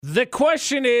The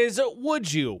question is,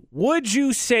 would you? Would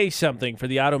you say something for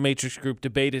the Auto Matrix Group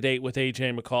debate at 8 with AJ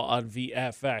and McCall on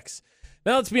VFX?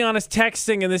 Now, let's be honest,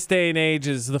 texting in this day and age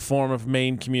is the form of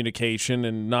main communication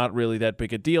and not really that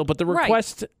big a deal, but the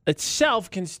request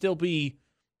itself can still be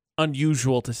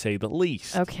unusual to say the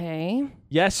least. Okay.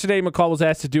 Yesterday, McCall was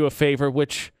asked to do a favor,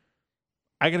 which,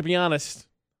 I gotta be honest,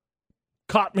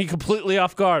 caught me completely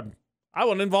off guard. I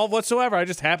wasn't involved whatsoever. I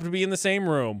just happened to be in the same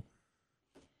room.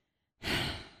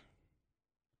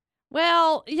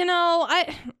 Well, I'm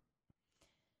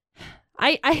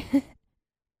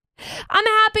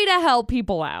happy to help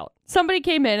people out. Somebody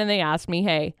came in and they asked me,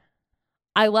 hey,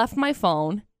 I left my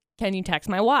phone. Can you text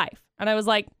my wife? And I was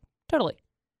like, totally.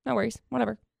 No worries.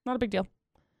 Whatever. Not a big deal.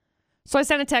 So I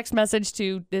sent a text message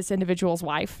to this individual's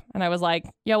wife. And I was like,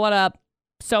 yo, what up?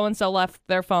 So-and-so left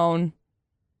their phone.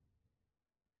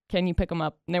 Can you pick them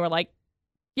up? And they were like,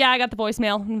 yeah, I got the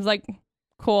voicemail. And I was like,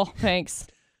 cool. Thanks.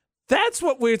 That's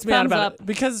what weirds me out Thumbs about up. it.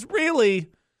 Because really,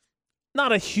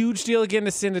 not a huge deal again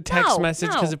to send a text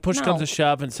message because if push comes to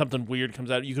shove and something weird comes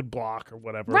out, you could block or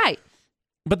whatever. Right.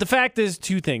 But the fact is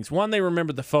two things. One, they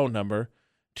remembered the phone number.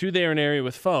 Two, they're in an area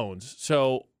with phones.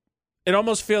 So it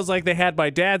almost feels like they had my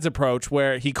dad's approach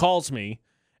where he calls me,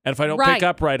 and if I don't pick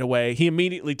up right away, he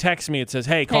immediately texts me and says,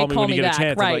 hey, call me when you get a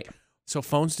chance. Right. I'm like, so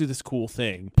phones do this cool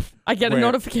thing. I get a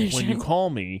notification. When you call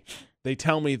me, they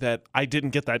tell me that I didn't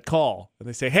get that call. And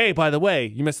they say, hey, by the way,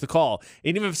 you missed the call.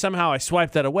 And even if somehow I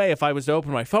swiped that away, if I was to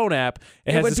open my phone app,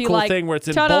 it has this cool thing where it's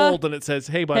in bold and it says,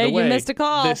 hey, by the way, you missed a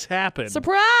call. This happened.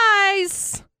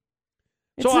 Surprise!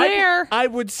 It's there. I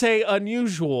would say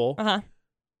unusual,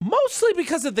 mostly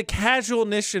because of the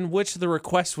casualness in which the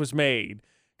request was made.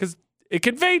 Because it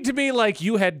conveyed to me like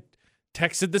you had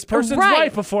texted this person's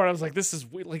wife before. And I was like, this is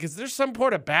weird. Like, is there some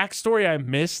part of backstory I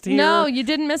missed here? No, you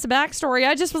didn't miss a backstory.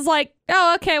 I just was like,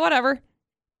 oh, okay, whatever.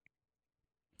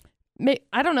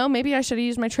 I don't know. Maybe I should have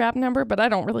used my trap number, but I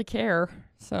don't really care.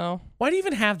 So why do you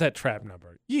even have that trap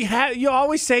number? You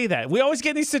always say that. We always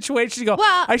get in these situations. You go,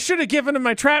 well, I should have given him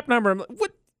my trap number. I'm like,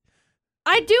 what?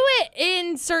 I do it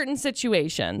in certain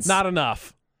situations. Not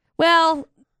enough. Well,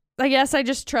 I guess I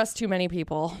just trust too many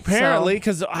people. Apparently,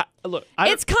 because look,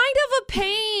 it's kind of a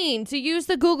pain to use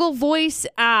the Google Voice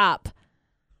app.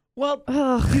 Well,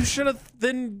 you should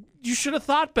have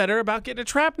thought better about getting a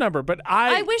trap number. But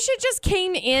I wish it just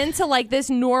came into like this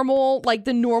normal, like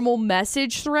the normal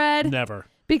message thread. Never,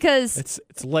 because it's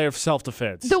a layer of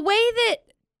self-defense. The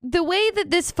way that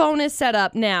this phone is set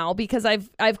up now, because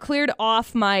I've cleared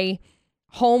off my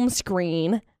home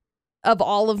screen of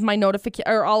all of my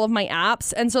all of my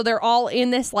apps, and so they're all in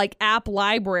this like app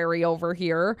library over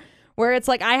here where it's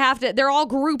like they're all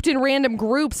grouped in random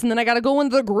groups, and then I gotta go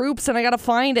into the groups and I gotta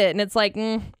find it, and it's like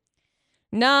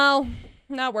no,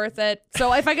 not worth it.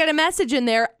 So if I get a message in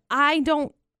there, I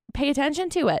don't pay attention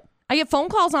to it. I get phone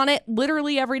calls on it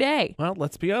literally every day. Well,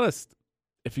 let's be honest.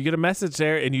 If you get a message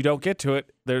there and you don't get to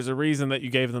it, there's a reason that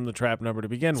you gave them the trap number to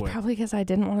begin with. Probably because I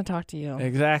didn't want to talk to you.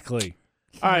 Exactly.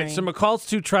 All right, so McCall's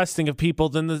too trusting of people.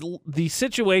 Then the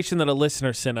situation that a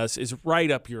listener sent us is right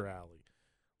up your alley.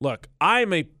 Look,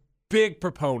 I'm a big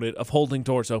proponent of holding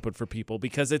doors open for people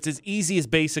because it's as easy as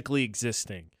basically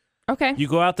existing. Okay. You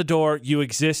go out the door, you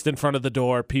exist in front of the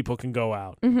door, people can go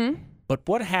out. Mm-hmm. But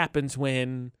what happens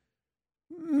when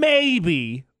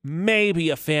maybe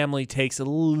a family takes a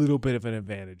little bit of an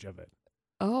advantage of it?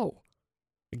 Oh.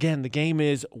 Again, the game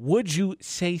is, would you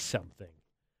say something?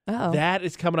 Uh-oh. That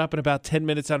is coming up in about 10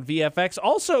 minutes on VFX.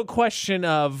 Also a question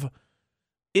of,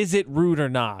 is it rude or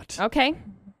not? Okay.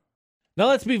 Now,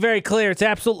 let's be very clear. It's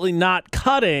absolutely not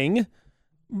cutting,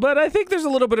 but I think there's a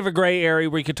little bit of a gray area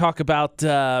where you could talk about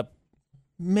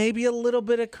maybe a little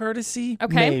bit of courtesy.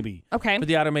 Okay. Maybe. Okay. But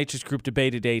the Auto Matrix Group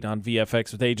debate at 8 on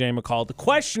VFX with AJ McCall. The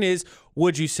question is,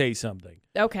 would you say something?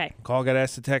 Okay. McCall got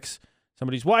asked to text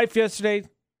somebody's wife yesterday.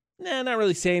 Nah, not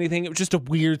really say anything. It was just a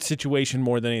weird situation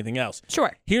more than anything else.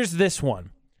 Sure. Here's this one.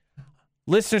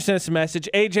 Listener sent us a message.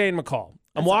 AJ and McCall.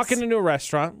 I'm walking into a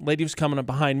restaurant. Lady was coming up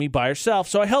behind me by herself,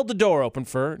 so I held the door open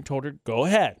for her and told her, go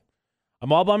ahead.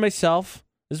 I'm all by myself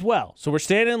as well. So we're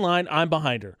standing in line. I'm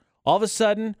behind her. All of a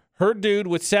sudden, her dude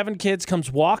with 7 kids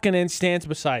comes walking in, stands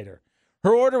beside her.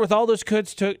 Her order with all those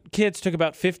kids took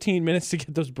about 15 minutes to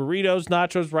get those burritos,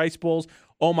 nachos, rice bowls.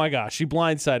 Oh, my gosh. She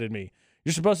blindsided me.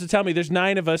 You're supposed to tell me there's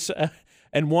 9 of us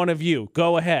and 1 of you.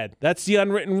 Go ahead. That's the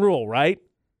unwritten rule, right?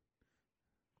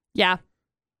 Yeah.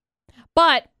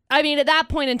 But, I mean, at that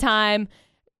point in time,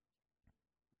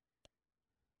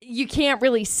 you can't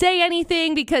really say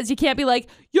anything because you can't be like,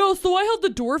 yo, so I held the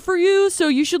door for you, so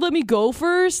you should let me go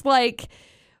first. Like,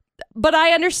 but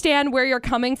I understand where you're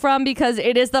coming from because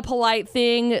it is the polite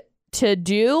thing to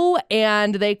do,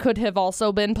 and they could have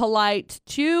also been polite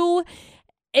too.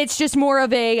 It's just more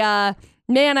of a,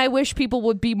 man, I wish people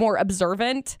would be more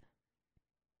observant.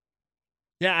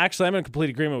 Yeah, actually, I'm in complete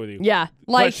agreement with you. Yeah.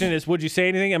 The question is, would you say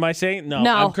anything? Am I saying? No.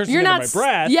 No. I'm cursing under my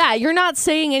breath. Yeah, you're not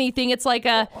saying anything. It's like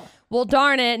well,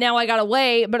 darn it, now I gotta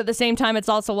wait. But at the same time, it's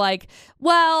also like,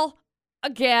 well,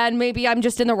 again, maybe I'm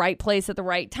just in the right place at the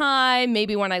right time.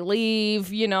 Maybe when I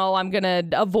leave, I'm gonna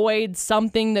avoid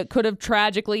something that could have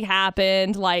tragically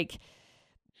happened. Like,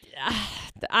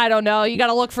 I don't know. You got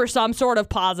to look for some sort of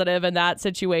positive in that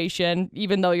situation,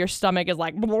 even though your stomach is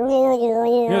like. You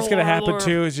know what's going to happen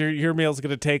too is your meal's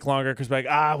going to take longer because we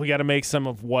got to make some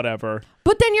of whatever.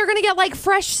 But then you're going to get like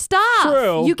fresh stuff.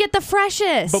 True. You get the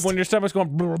freshest. But when your stomach's going.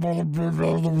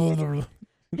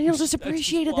 You'll just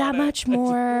appreciate it that much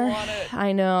more.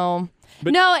 I know.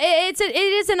 But no, it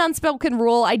is an unspoken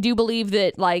rule. I do believe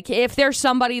that, like, if there's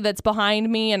somebody that's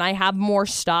behind me and I have more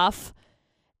stuff,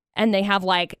 and they have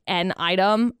like an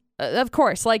item, of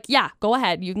course, like, yeah, go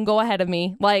ahead. You can go ahead of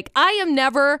me. Like, I am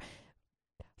never,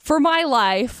 for my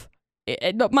life,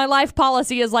 my life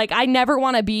policy is like, I never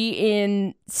want to be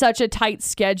in such a tight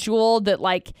schedule that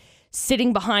like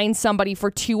sitting behind somebody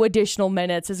for 2 additional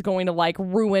minutes is going to like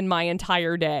ruin my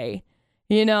entire day.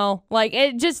 Like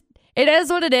it is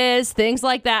what it is. Things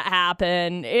like that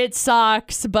happen. It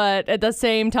sucks. But at the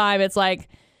same time, it's like,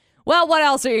 well, what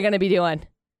else are you going to be doing?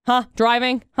 Huh?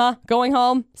 Driving? Huh? Going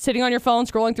home? Sitting on your phone,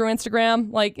 scrolling through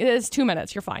Instagram? Like, it's 2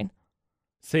 minutes. You're fine.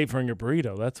 Savoring your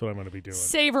burrito. That's what I'm going to be doing.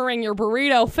 Savoring your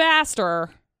burrito faster.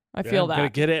 I feel that. I'm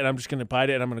going to get it, and I'm just going to bite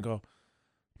it, and I'm going to go,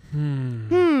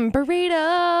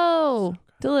 burrito.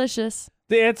 Delicious.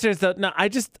 The answer is that, no, I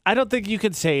don't think you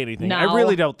can say anything. No. I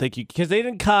really don't think you, because they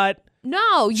didn't cut.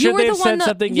 No, you Should were they the have one said that.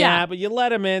 something? Yeah, but you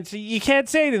let him in, so you can't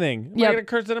say anything. Am I going to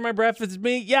curse under my breath if it's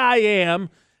me? Yeah, I am.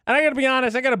 And I got to be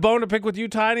honest, I got a bone to pick with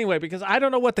Utah anyway, because I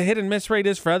don't know what the hit and miss rate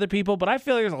is for other people, but I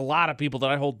feel like there's a lot of people that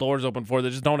I hold doors open for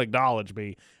that just don't acknowledge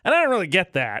me. And I don't really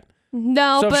get that.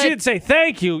 No, so but if she didn't say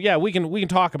thank you, yeah, we can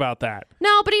talk about that.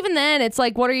 No, but even then, it's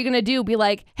like, what are you going to do? Be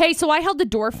like, hey, so I held the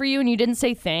door for you and you didn't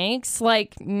say thanks?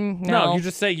 Like, no. You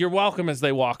just say you're welcome as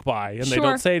they walk by, and they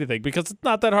don't say anything, because it's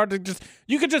not that hard to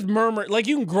you can just murmur, like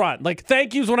you can grunt. Like,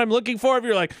 thank you is what I'm looking for. If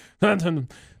you're like,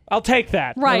 I'll take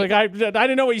that. Right. Like, I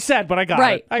didn't know what you said, but I got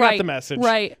it. I got the message.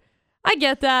 Right. I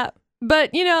get that.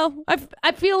 But,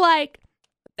 I feel like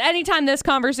anytime this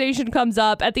conversation comes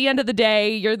up, at the end of the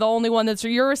day, you're the only one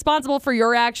you're responsible for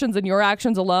your actions and your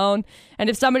actions alone. And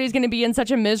if somebody's going to be in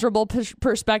such a miserable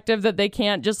perspective that they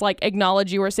can't just like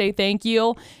acknowledge you or say thank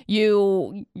you,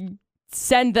 you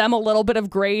send them a little bit of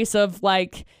grace of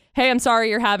like, hey, I'm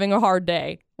sorry you're having a hard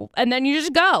day. And then you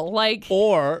just go like,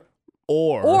 or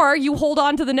you hold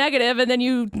on to the negative and then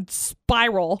you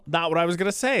spiral. Not what I was going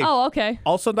to say. Oh, okay.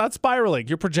 Also not spiraling.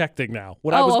 You're projecting now.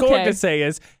 What I was going to say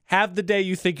is have the day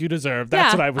you think you deserve.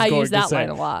 That's what I was going to say. I use that line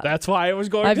a lot. That's why I was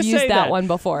going to say that. I've used that one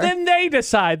before. Then they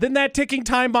decide. Then that ticking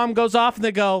time bomb goes off and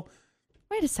they go,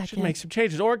 wait a second. Should make some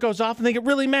changes. Or it goes off and they get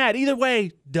really mad. Either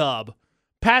way, dub.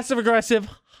 Passive aggressive,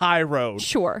 high road.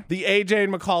 Sure. The AJ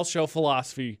and McCall show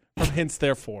philosophy from hence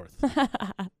thereforth.